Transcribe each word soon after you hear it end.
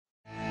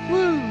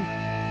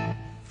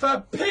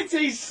For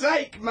pity's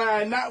sake,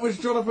 man, that was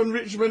Jonathan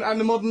Richmond and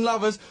the Modern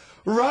Lovers.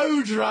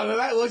 Roadrunner,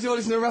 that was. You're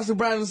listening to Russell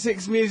Brand on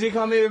Six Music.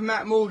 I'm here with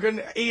Matt Morgan.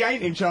 He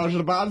ain't in charge of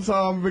the button, so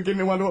I'm beginning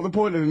to wonder what the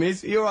point of him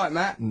is. You alright,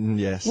 Matt?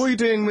 Yes. What are you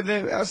doing with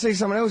the... I see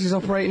someone else is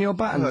operating your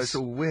buttons. Well, it's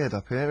all weird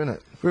up here, isn't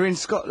it? We're in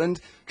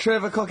Scotland.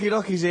 Trevor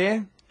Cocky-Lockie's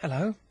here.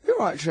 Hello. You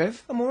alright,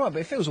 Trev? I'm alright, but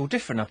it feels all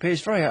different up here. It's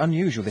very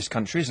unusual, this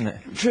country, isn't it?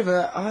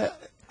 Trevor, I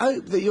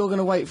hope that you're going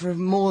to wait for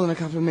more than a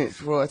couple of minutes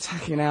before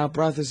attacking our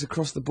brothers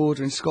across the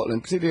border in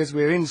Scotland, particularly as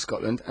we're in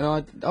Scotland,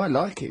 and I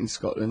like it in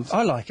Scotland.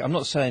 I like it. I'm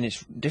not saying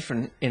it's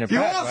different in a bad way.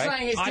 You are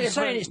saying it's different! I'm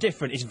saying it's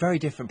different. It's very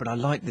different, but I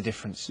like the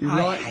difference.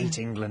 I hate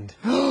England.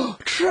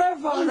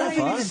 Trevor, you've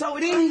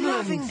insulted England! I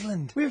love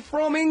England. We're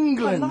from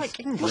England. I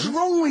like England. What's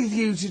wrong with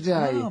you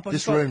today? No, but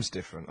This room's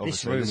different,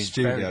 obviously. room The is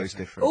studio very is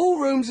different. different. All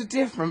rooms are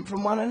different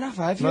from one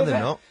another. Have you No, ever... they're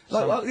not.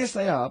 Like, yes,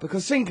 they are,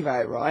 because think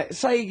about it, right?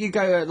 Say you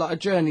go, like, a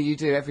journey you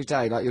do every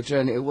day, like your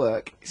journey to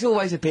work. It's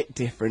always a bit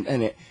different,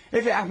 isn't it?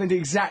 If it happened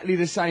exactly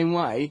the same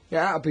way,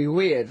 yeah, that would be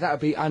weird. That would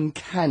be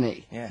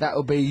uncanny. Yeah. That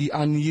would be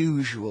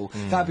unusual.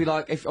 That would be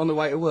like if on the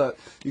way to work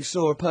you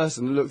saw a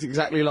person that looked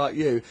exactly like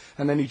you,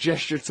 and then he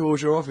gestured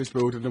towards your office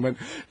building and went,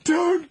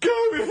 "Don't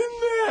go in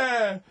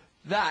there!"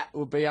 That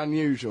would be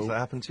unusual. Does that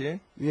happen to you?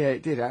 Yeah,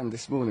 it did happen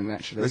this morning,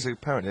 actually. There's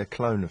apparently a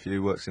clone of you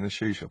who works in a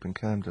shoe shop in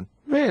Camden.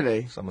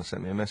 Really? Someone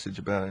sent me a message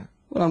about it.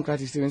 Well, I'm glad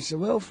he's doing so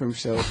well for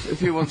himself.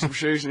 If you want some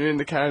shoes and you're in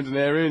the Camden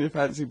area and you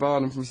fancy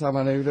buying them from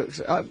someone who looks...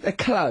 a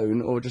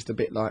clone or just a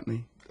bit like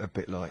me? A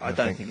bit like you, I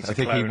don't think it's a I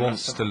think clone, he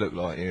wants that's to look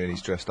like you and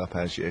he's dressed up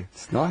as you.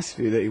 It's nice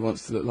for you that he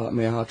wants to look like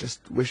me. I just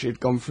wish he'd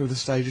gone through the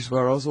stages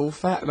where I was all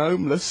fat and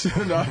homeless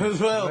as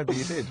well. Maybe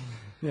you did.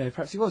 Yeah,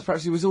 perhaps he was.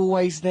 Perhaps he was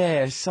always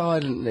there,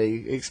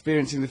 silently,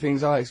 experiencing the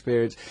things I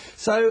experienced.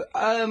 So,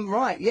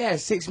 right, yeah,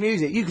 Six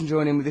Music. You can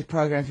join in with this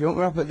programme if you want.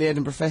 We're up at the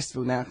Edinburgh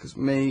Festival now, because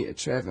me,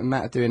 Trev and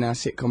Matt are doing our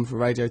sitcom for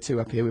Radio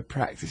 2 up here. We're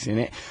practising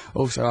it.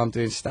 Also, I'm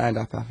doing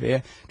stand-up up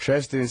here.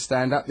 Trev's doing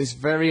stand-up this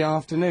very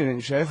afternoon,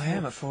 isn't Trev? I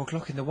am at 4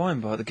 o'clock in the wine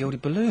bar at the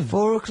Gilded Balloon.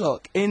 4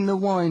 o'clock in the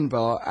wine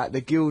bar at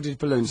the Gilded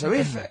Balloon. So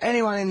if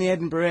anyone in the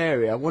Edinburgh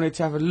area wanted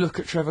to have a look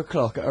at Trevor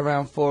Clock at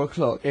around 4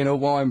 o'clock in a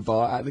wine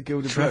bar at the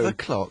Gilded Balloon... Trevor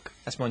Clock?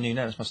 That's my new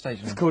name. That's my stage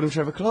name. It's called him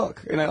Trevor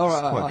Clock. You know, all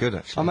right. Quite good,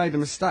 actually. I made a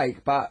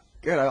mistake, but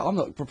you know, I'm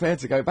not prepared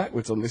to go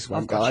backwards on this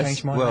one, I've got to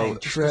change my Well, name.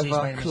 just 'cause he's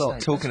Trevor made a Clock.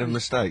 mistake. Talking of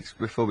mistakes,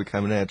 before we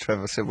came in here,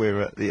 Trevor said we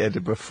were at the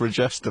Edinburgh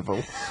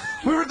Festival.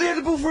 We're at the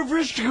Edible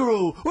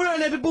Refrigerator. We're at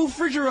an Edible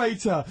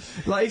Refrigerator.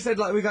 Like he said,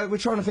 like we're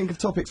trying to think of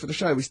topics for the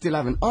show. We still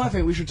haven't. I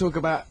think we should talk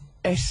about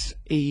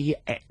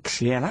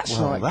SEX. Yeah, that's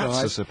Well, right, that's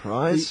guys. a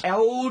surprise. The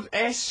old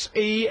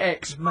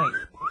SEX. Mate,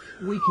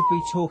 we could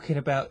be talking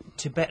about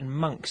Tibetan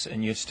monks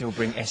and you'd still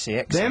bring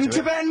SEX Them into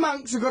it. Tibetan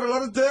monks have got a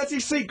lot of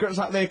dirty secrets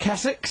up their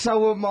cassocks,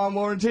 so I'm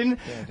warranting.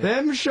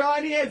 Them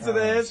shiny heads of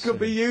theirs could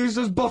be used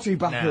as body No,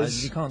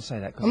 buffers. you can't say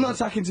that. 'cause I'm not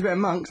attacking Tibetan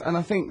monks, and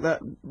I think that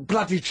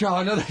bloody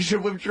China, they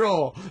should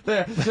withdraw.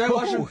 There, you know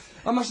what,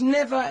 I must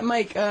never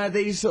make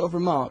these sort of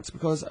remarks,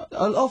 because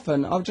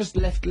often I'm just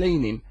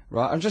left-leaning,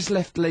 right? I'm just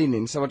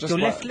left-leaning, so I just... You're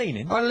like,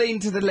 left-leaning? I lean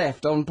to the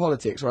left on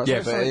politics, right?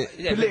 Yeah, so but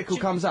if political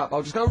comes up,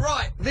 I'll just go,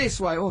 right, this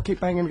way, or keep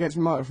banging against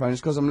my microphone. It's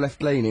because I'm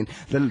left-leaning.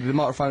 The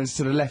microphone's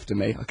to the left of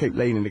me. I keep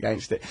leaning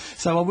against it.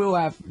 So I will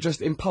have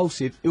just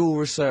impulsive,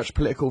 ill-researched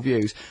political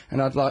views,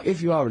 and I'd like,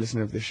 if you are a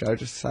listener of this show,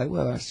 just to say,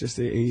 well, that's just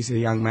he's a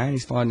young man,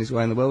 he's finding his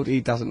way in the world, he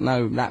doesn't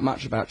know that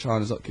much about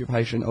China's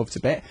occupation of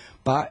Tibet,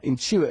 but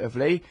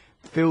intuitively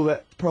feel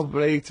that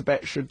probably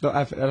Tibet should not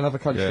have another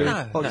country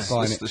Yeah.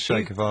 occupying It's it. the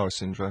Che Guevara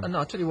syndrome. No,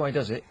 I'll tell you why he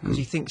does it. Because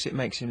he thinks it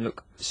makes him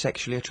look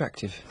sexually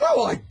attractive.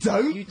 No, I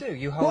don't. You do.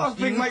 You hold. What I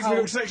think makes me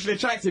look sexually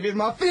attractive is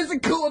my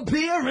physical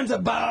appearance,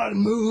 body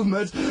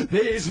movements.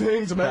 These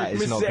things make That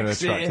me is not going to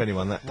sexy. attract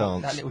anyone, that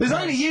dance. There's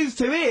only used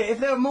to here. If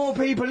there were more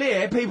people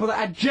here, people that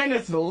had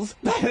genitals,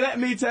 let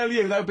me tell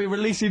you, they'll be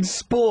releasing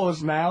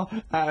spores now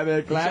out of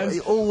their glands. He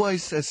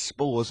always says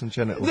spores and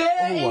genitals.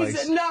 There always.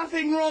 is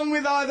nothing wrong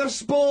with either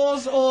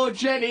spores or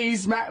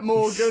jennies, Matt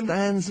Morgan.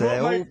 Stands What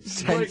there all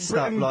makes Great tensed up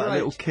Britain like a great?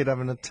 little kid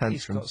having a He's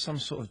tantrum. got some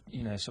sort of,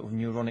 you know, sort of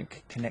neuronic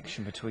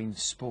connection between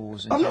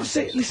spores and. I'm not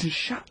saying. genitals. Listen,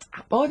 shut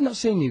up. I've not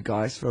seen you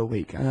guys for a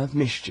week, and I've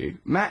missed you.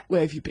 Matt,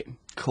 where have you been?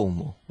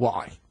 Cornwall,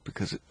 Why?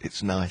 because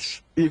it's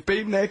nice. You've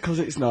been there because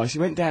it's nice.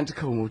 You went down to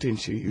Cornwall,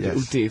 didn't you? You Yes.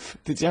 little div.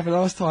 Did you have a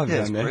nice time Yeah,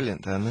 down it's there?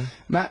 brilliant down there.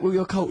 Matt, what's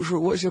your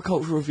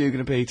cultural review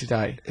going to be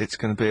today? It's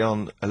going to be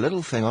on a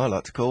little thing I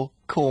like to call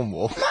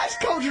Cornwall. That's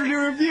culturally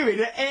reviewing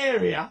an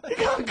area. You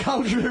can't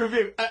culturally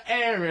review an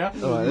area.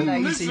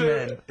 Lazy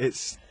man.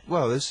 It's,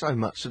 well, there's so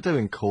much to do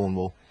in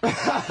Cornwall.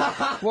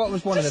 What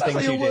was one of the Sounds things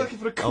like you you're did? working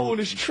for the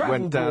Cornish Travel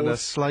Went down Board. a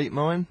slate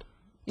mine.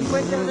 You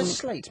went down the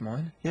slate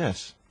mine.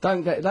 Yes.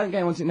 Don't get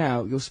onto it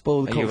now. You'll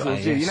spoil the Are you cultural right?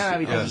 review. Yes. You know how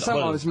he does. Yeah.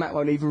 Sometimes Matt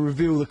won't even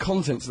reveal the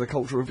contents of the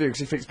cultural review because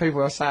he thinks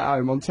people are sat at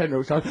home on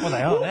tenterhooks going, Well,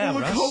 they are what now, will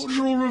the Russ.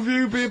 cultural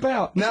review be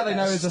about? Now they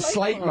know there's a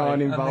slate mine I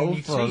mean, involved.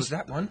 you teased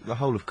that one. The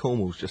whole of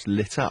Cornwall's just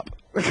lit up.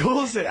 Of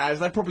course it has.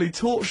 They probably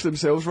torched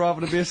themselves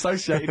rather than be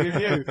associated with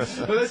you.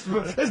 But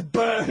let's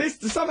burn.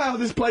 Somehow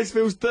this place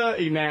feels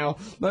dirty now.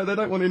 No, they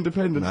don't want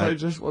independence. No. They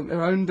just want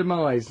their own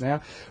demise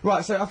now.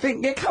 Right, so I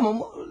think, yeah, come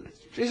on.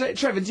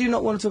 Trevor, do you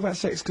not want to talk about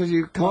sex because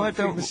you can't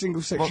think of a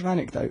single sexual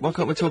anecdote? Why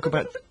can't we talk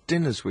about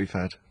dinners we've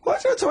had? Why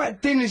do you want to talk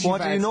about dinners you've had?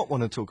 Why do you not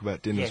want to talk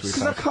about dinners we've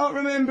Because I had? can't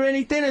remember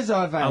any dinners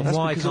I've had. And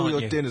why Because all can't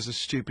your you? dinners are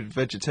stupid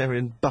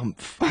vegetarian bump.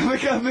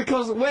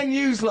 because when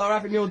you lot are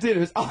having your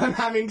dinners, I'm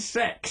having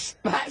sex.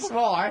 That's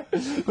why.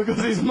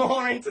 Because it's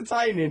more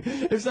entertaining.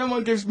 If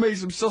someone gives me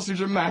some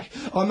sausage and mash,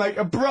 I make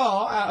a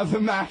bra out of the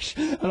mash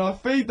and I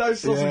feed those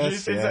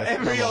sausages into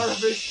every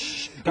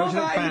orifice. Go to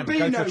the bam,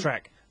 go to the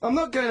track. I'm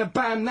not going to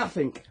ban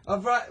nothing.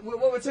 What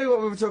we're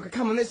talking.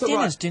 Come on, let's talk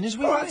about Dinners.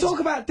 All right,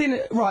 talk about dinner.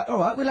 Right, all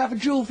right, we'll have a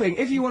dual thing.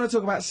 If you want to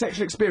talk about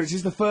sexual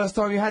experiences, the first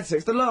time you had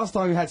sex, the last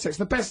time you had sex,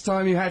 the best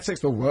time you had sex,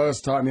 the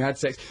worst time you had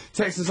sex,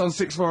 text us on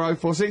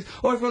 64046.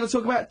 Or if you want to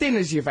talk about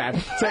dinners you've had,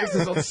 text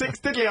us on 6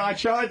 diddly I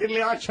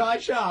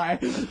try.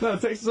 No,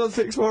 text us on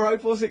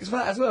 64046 for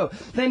that as well.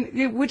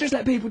 Then we just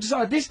let people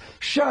decide. This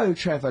show,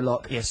 Trevor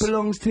Locke,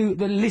 belongs to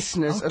the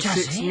listeners of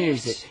Six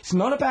Music. It's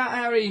not about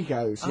our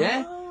egos,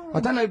 yeah? I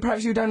don't know,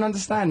 perhaps you don't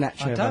understand that,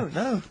 Trevor. I don't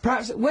know.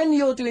 Perhaps when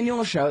you're doing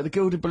your show at the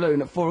Gilded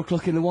Balloon at 4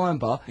 o'clock in the wine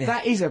bar,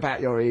 that is about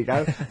your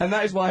ego, and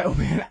that is why it'll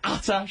be an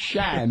utter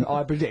sham,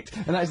 I predict.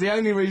 And that is the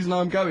only reason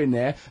I'm going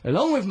there,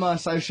 along with my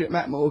associate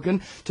Matt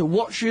Morgan, to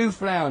watch you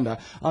flounder.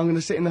 I'm going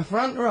to sit in the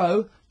front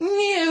row,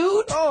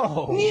 nude!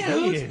 Oh,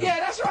 nude! Yeah,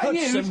 that's right, Put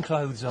nude! some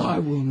clothes on. I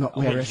will not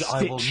wear a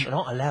I will stitch.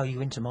 not allow you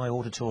into my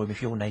auditorium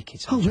if you're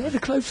naked. I'll wear the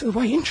clothes for the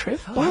way in,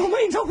 Trev. By all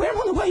means, I'll wear them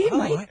on the way in,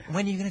 mate. Right.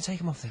 When are you going to take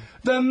them off then?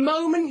 The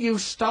moment you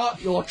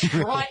start your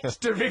trite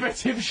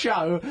derivative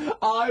show,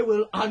 I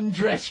will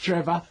undress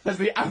Trevor. That's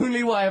the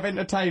only way of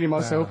entertaining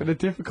myself in a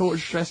difficult and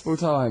stressful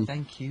time.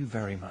 Thank you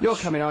very much. You're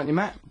coming, aren't you,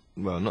 Matt?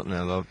 Well, not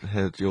now that I've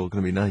heard you're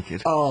going to be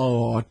naked.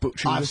 Oh, I'd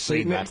butcher you. I've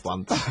seen that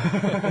once.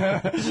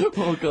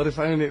 Oh, God, if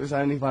only it was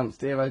only once,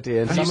 dear, oh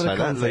dear. And You some say of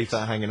the that, leave context.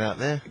 that hanging out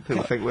there.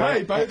 People think we're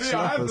Hey, baby, I have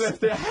ex-lovers.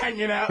 left it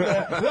hanging out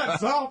there.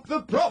 That's half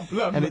the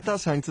problem. And it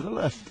does hang to the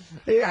left.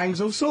 It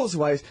hangs all sorts of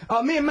ways.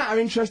 Me and Matt are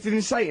interested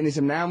in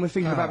Satanism now, and we're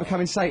thinking about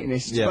becoming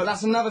Satanists. Yeah. But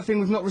that's another thing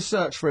we've not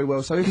researched very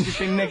well, so if you've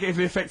been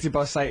negatively affected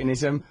by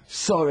Satanism,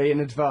 sorry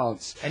in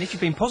advance. And if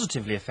you've been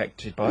positively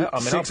affected by it, I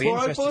mean, I'll be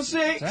interested.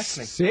 64046!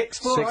 Exactly.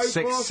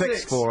 64046!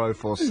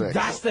 64046.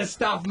 That's the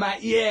stuff,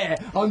 Matt, yeah!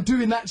 I'm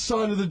doing that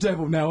sign of the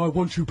devil now, I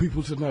want you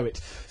people to know it.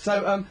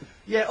 So,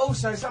 yeah,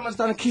 also, someone's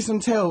done a kiss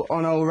and tell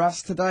on old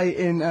Russ today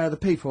in The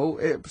People.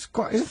 It's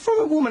from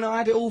a woman I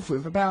had it off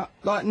with about,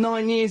 like,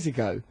 9 years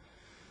ago.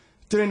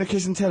 Doing a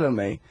kiss and tell on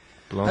me.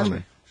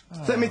 Blimey.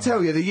 Let me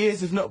tell you, the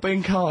years have not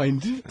been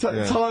kind.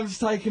 Time's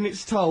taken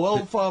its toll.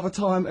 Old Father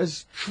Time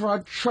has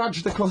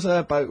trudged across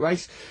her boat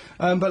race.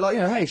 But, like,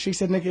 you know, hey, she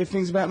said negative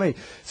things about me.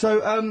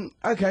 So,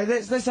 okay,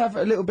 let's have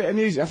a little bit of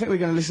music. I think we're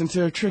going to listen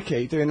to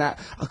Tricky doing that.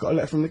 I got a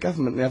letter from the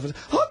government the other day.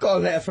 I got a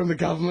letter from the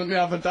government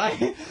the other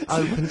day.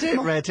 Opened it,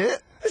 read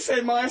it. They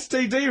said my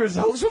STD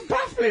results were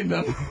baffling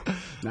them.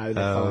 No,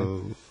 they're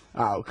Oh. fine.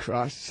 Oh,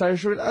 Christ. So,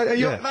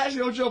 that's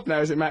your job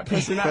now, is it, Matt?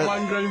 Pressing that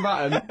one green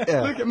button?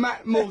 Yeah. Look at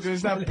Matt Morgan,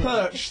 who's now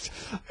perched,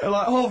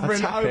 like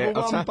hovering over I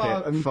one tap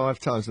button. it 5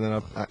 times and then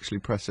I actually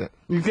press it.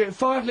 You get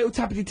 5 little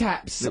tappity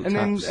taps, Little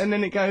and taps.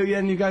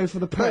 then you go for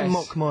the press. Don't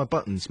mock my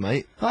buttons,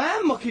 mate. I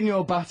am mocking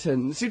your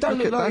buttons. You don't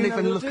look like Don't you know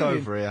even what look you're doing.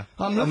 over here.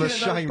 I'm I'm looking at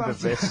those ashamed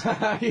of this.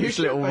 buttons. You This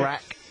should little be.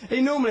 rack. He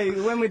normally,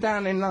 when we're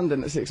down in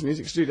London at Six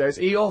Music Studios,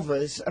 he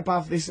hovers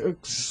above this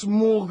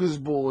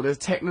smorgasbord of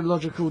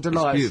technological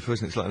delights. Beautiful,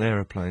 isn't it? It's like an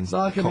aeroplane. It's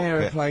like an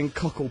aeroplane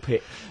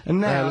cocklepit. And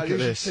now, look you at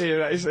should this. see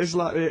that. It's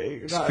like...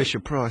 It's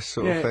Fisher-Price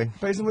sort of thing.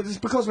 But it's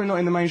because we're not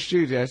in the main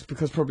studio, it's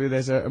because probably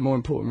there's a more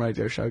important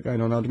radio show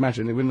going on, I'd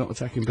imagine. We're not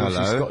attacking British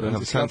Hello, Scotland.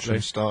 another It's lovely.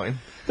 tantrum starting.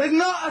 There's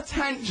not a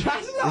tantrum.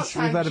 That's not a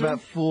tantrum. We've had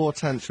about 4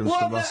 tantrums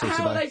from Russell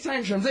How are today. they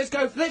tantrums?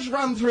 Let's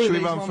run through Should we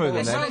these run one through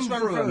by them one. then? Let's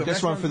run through them.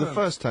 Let's run through the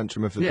first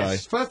tantrum of the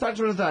Yes, first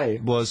tantrum of the day.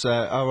 day. Was,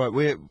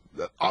 alright,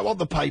 I want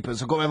the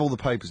papers. I've got to have all the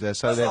papers there.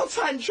 So That's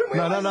not a tantrum. We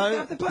always have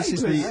No. the This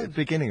is papers. the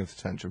beginning of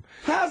the tantrum.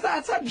 How's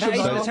that a tantrum? That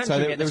is though? the tantrum So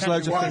yet, there was the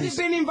loads of Why tantrum has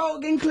things.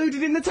 it been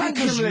included in the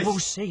tantrum Because you will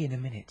list? see in a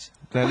minute.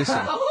 Now listen,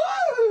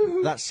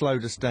 Oh! that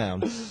slowed us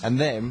down, and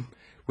then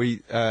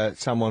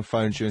someone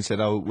phoned you and said,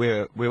 "Oh,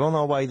 we're on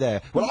our way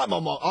there." Well,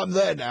 I'm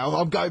there now.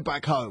 I'm going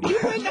back home. You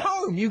went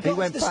home. You He got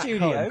went to the back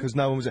studio. because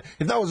no one was there.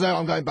 If no one's there,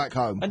 I'm going back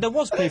home. And there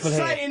was people Say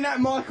here. it in that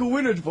Michael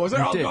Winard voice.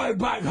 I'm did. going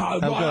back home.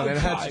 Oh, right, God, then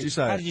how okay. did you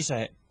say How it? did you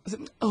say it? I said,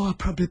 oh, I'll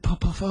probably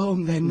pop off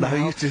home then. No,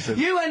 now. you didn't.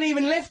 You hadn't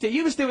even left it.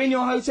 You were still in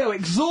your hotel,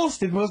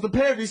 exhausted, because the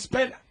pair of you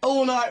spent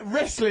all night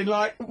wrestling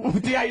like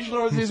D.H.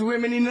 Lawrence's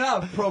Women in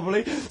Love,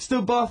 probably,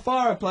 stood by a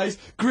fireplace,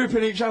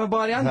 gripping each other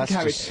by the That's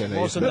undercarriage. just silly.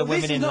 Wasn't Look, the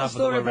this Women is in not a Love that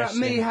story were about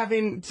me wrestling?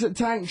 having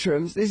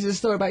tantrums. This is a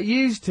story about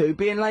yous two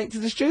being late to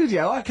the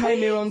studio. I came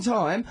here on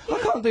time. I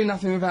can't do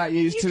nothing without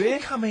yous You two can here.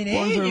 come in here,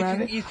 wander you around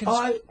can- it. you can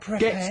I prepare.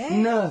 get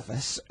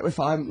nervous if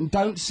I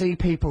don't see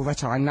people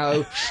that I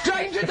know.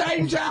 Stranger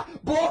danger!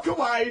 Walk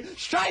away!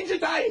 Stranger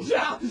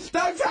danger!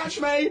 Don't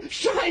touch me!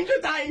 Stranger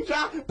danger!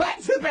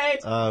 Back to bed!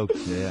 Oh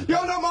dear.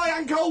 You're not my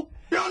uncle!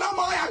 You're not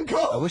my I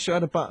uncle! wish I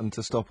had a button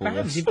to stop all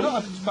Bams, this. you've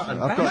got a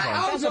button. I've got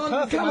Bams. one. That's a Hold on,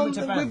 perfect come moment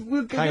on, to bam.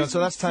 we'll Hang on, so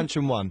that's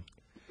tantrum 1.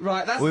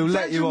 Right, that's We'll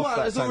let tantrum you off one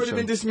that has already tantrum.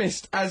 been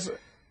dismissed as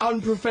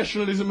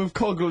unprofessionalism of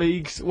cog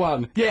leagues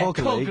 1. Yeah, Cog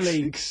leagues?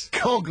 leagues.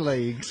 Cog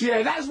leagues.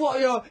 Yeah, that's what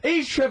you're.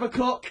 He's Trevor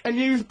Clock, and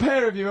you, a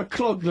pair of you, are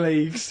clog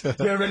leagues.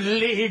 You're a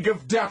league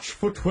of Dutch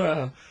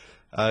footwear.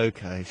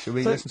 Okay, shall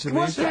we So, listen to the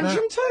what's music now?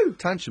 Tantrum 2?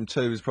 Tantrum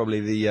 2 is probably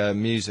the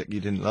music you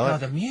didn't like. Oh,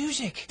 the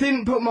music.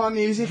 Didn't put my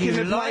music in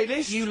the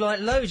playlist. You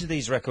like loads of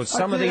these records.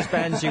 Some of do. these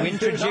bands you I do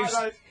introduced.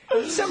 like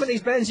Some of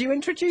these bands you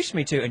introduced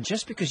me to, and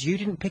just because you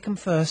didn't pick them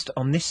first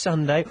on this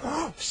Sunday,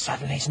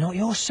 suddenly it's not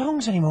your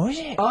songs anymore, is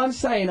it? I'm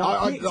saying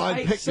I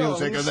I pick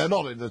music and they're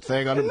not in the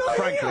thing, and No,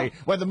 frankly,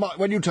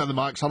 when you turn the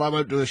mics on, I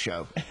won't do the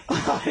show.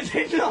 I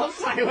did not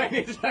say when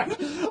it's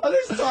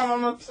this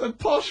time I'm a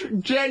posh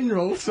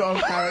general sort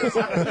of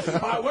character.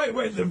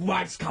 When the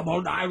lights come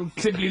on, I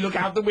simply look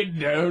out the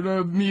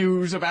window and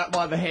muse about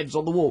by the heads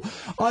on the wall.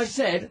 I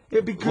said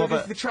it'd be good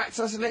if the tracks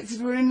I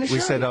selected were in the show. We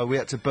said, we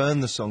had to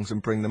burn the songs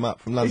and bring them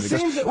up from London. It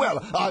seems that-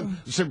 well, I've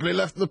simply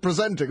left the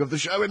presenting of the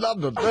show in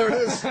London. There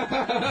it is.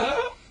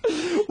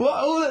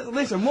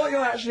 Listen, what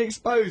you're actually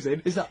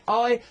exposing is that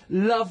I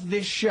love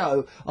this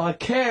show. I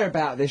care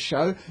about this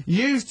show.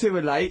 You two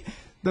are late.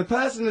 The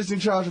person that's in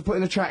charge of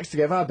putting the tracks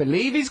together, I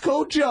believe he's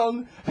called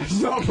John, has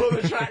not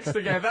put the tracks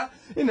together.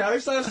 You know,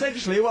 so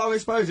essentially what I'm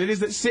exposing is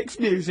that Six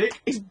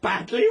Music is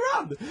badly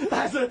run.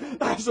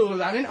 That's all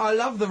I'm adding. I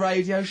love the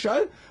radio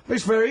show.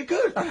 It's very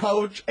good. And I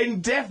will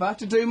endeavour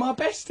to do my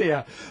best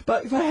here.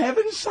 But for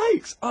heaven's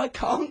sakes, I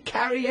can't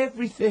carry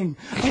everything.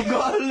 I've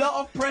got a lot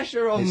of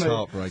pressure on It's me.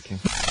 heartbreaking.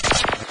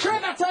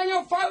 Trevor, turn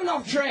your phone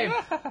off, Trev!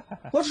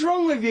 What's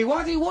wrong with you?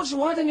 Why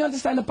don't you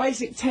understand the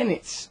basic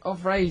tenets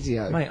of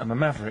radio? Mate, I'm a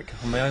maverick.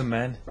 I'm my own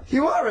man.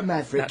 You are a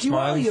maverick. That's you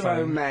my are own your phone.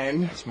 own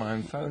man. It's my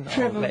own phone.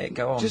 Trevor, I'll let it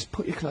go on. just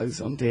put your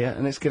clothes on, dear,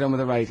 and let's get on with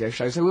the radio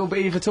show. So we'll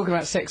be either talking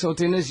about sex or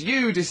dinners.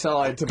 You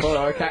decide to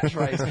borrow a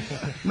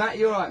catchphrase. Matt,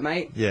 you all right,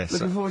 mate? Yes.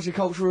 Looking forward to your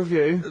cultural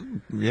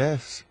review.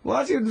 Yes.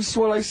 Why do you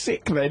swallow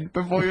sick then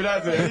before you'd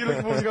have it? You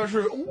looking forward to going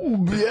through?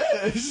 Oh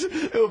yes,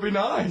 it'll be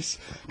nice.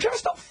 Trevor,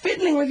 stop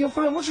fiddling with your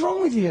phone. What's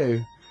wrong with you?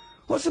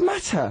 What's the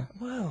matter?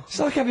 Well, It's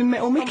like having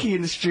Metal Mickey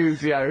in the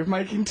studio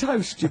making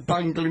toast, you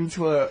bungling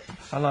twerp.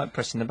 I like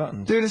pressing the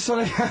buttons. Doing a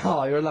solid...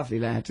 Oh, you're a lovely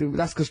lad.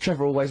 That's because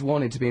Trevor always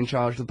wanted to be in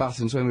charge of the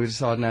buttons when we were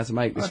deciding how to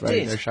make this I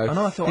radio did. show. And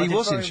I thought I He did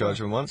was in very charge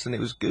of well. him once, and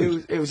it was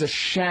good. It was a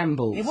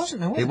shambles. It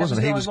wasn't, though, was It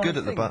wasn't. That He was was the good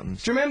at the ironic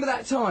buttons. Do you remember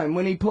that time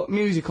when he put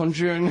music on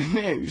during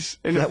the news?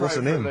 That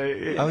wasn't him.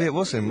 Inappropriately? Oh, yeah, it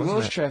was him, wasn't It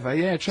was it? Trevor,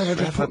 yeah. Trevor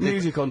just Trevor put did.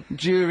 music on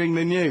during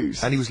the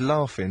news. And he was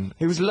laughing.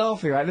 He was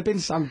laughing, right? There'd been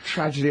some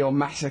tragedy or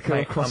massacre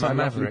Mate, across I'm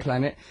a our lovely maverick.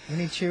 planet. thing. You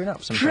need cheering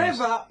up sometimes.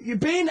 Trevor, you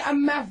being a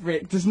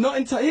maverick does not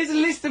entitle... Here's a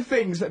list of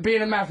things that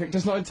being a maverick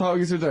does not entitle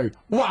you to do.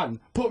 1.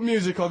 Put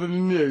music on in the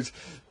news.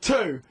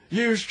 2.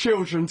 Use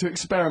children to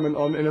experiment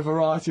on in a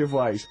variety of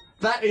ways.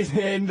 That is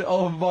the end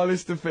of my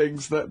list of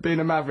things that being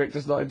a maverick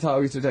does not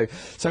entitle you to do.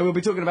 So we'll be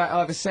talking about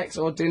either sex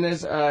or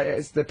dinners.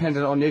 It's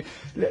dependent on you.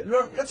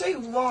 Look, I'll tell you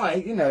why,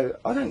 you know,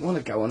 I don't want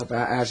to go on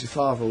about how's your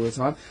father all the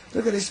time.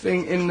 Look at this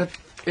thing in the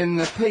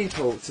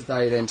People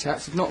today then,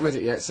 chaps. I've not read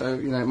it yet, so,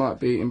 you know, it might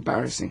be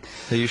embarrassing.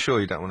 Are you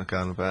sure you don't want to go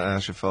on about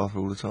how's your father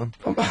all the time?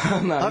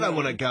 No, I don't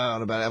want to go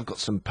on about it. I've got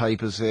some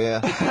papers here.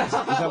 Is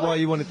that why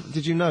you wanted...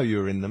 Did you know you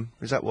were in them?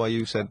 Is that why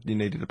you said you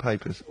needed the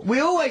papers?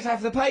 We always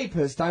have the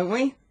papers, don't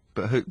we?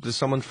 But does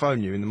someone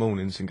phone you in the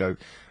mornings and go,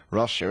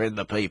 Ross, you're in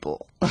the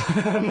People? No,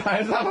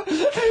 I'm not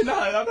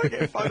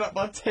getting phoned up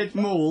by Ted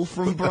Moore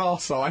from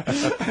Brasseye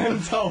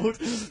and told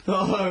that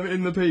I'm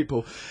in the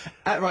People.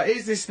 Right,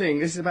 here's this thing.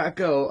 This is about a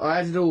girl I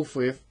had it off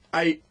with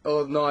 8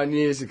 or 9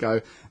 years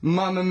ago.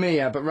 Mamma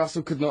mia, but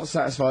Russell could not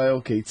satisfy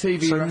Elkie.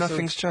 TV So Russell...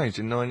 nothing's changed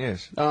in 9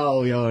 years?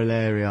 Oh, you're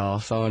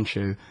hilarious, aren't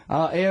you?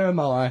 Here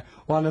am I,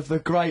 one of the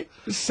great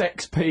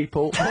sex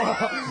people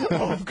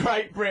of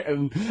Great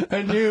Britain,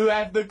 and you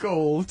had the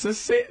gall to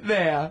sit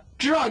there,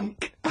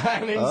 drunk,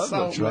 and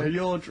insult me. drunk.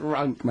 You're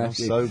drunk,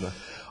 Matthew. I'm sober.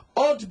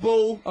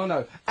 Oddball,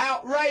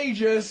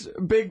 outrageous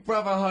Big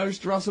Brother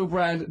host Russell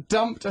Brand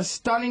dumped a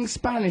stunning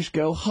Spanish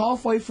girl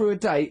halfway through a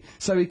date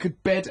so he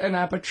could bed an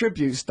ABBA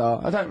tribute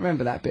star. I don't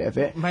remember that bit of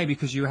it. Maybe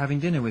because you were having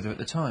dinner with her at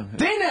the time.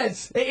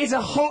 Dinners! It is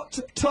a hot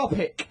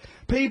topic.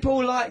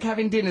 People like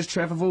having dinners,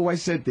 Trev. I've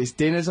always said this.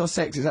 Dinners or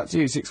sex, it's up to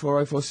you,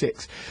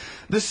 64046.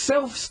 The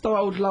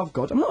self-styled love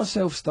god. I'm not a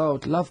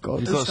self-styled love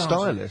god. You've got a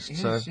stylist,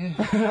 so... Yes,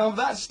 yeah.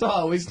 That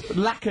style is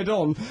lacquered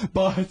on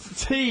by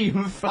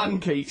Team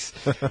Flunkies.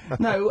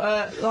 No,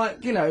 I've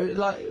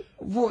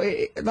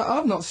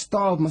not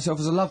styled myself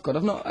as a love god.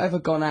 I've not ever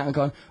gone out and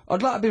gone,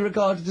 I'd like to be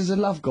regarded as a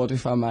love god,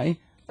 if I may.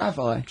 Have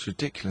I? It's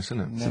ridiculous,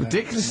 isn't it? It's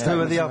ridiculous. Who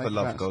are the statements to other make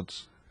love about.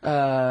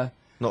 gods?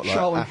 Not like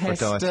Charlton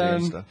Aphrodite and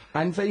Heston stuff.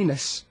 and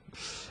Venus.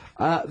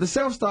 The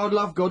self-styled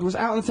love god was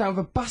out on the town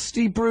with a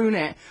busty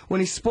brunette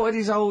when he spotted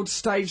his old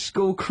stage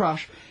school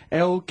crush,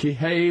 Elkie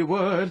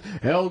Hayward.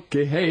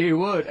 Elkie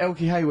Hayward.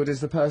 Elkie Hayward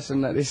is the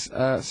person that this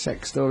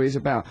sex story is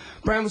about.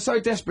 Brown was so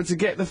desperate to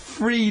get the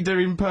Frida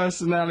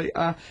impersonality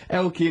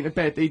Elkie into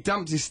bed that he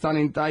dumped his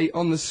stunning date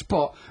on the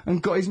spot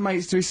and got his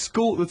mates to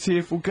escort the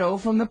tearful girl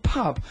from the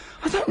pub.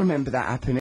 I don't remember that happening.